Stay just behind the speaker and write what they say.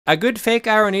A good fake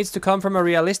arrow needs to come from a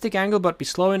realistic angle, but be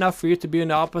slow enough for you to be on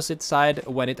the opposite side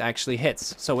when it actually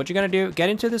hits. So what you're gonna do, get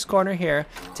into this corner here,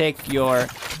 take your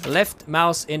left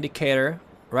mouse indicator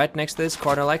right next to this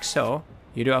corner like so.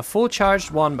 You do a full charged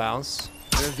one bounce.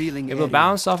 It will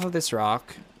bounce off of this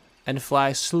rock and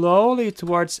fly slowly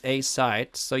towards a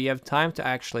site, so you have time to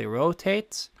actually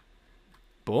rotate.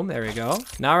 Boom, there we go.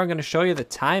 Now we're gonna show you the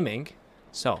timing.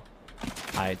 So,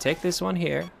 I take this one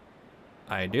here,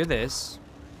 I do this,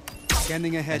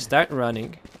 Scanning ahead. I start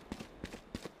running.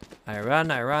 I run,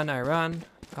 I run, I run,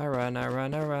 I run, I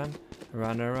run, I run,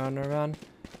 run, I run, I run,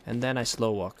 and then I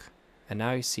slow walk. And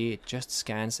now you see it just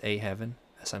scans A heaven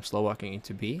as I'm slow walking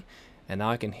into B. And now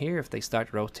I can hear if they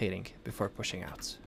start rotating before pushing out.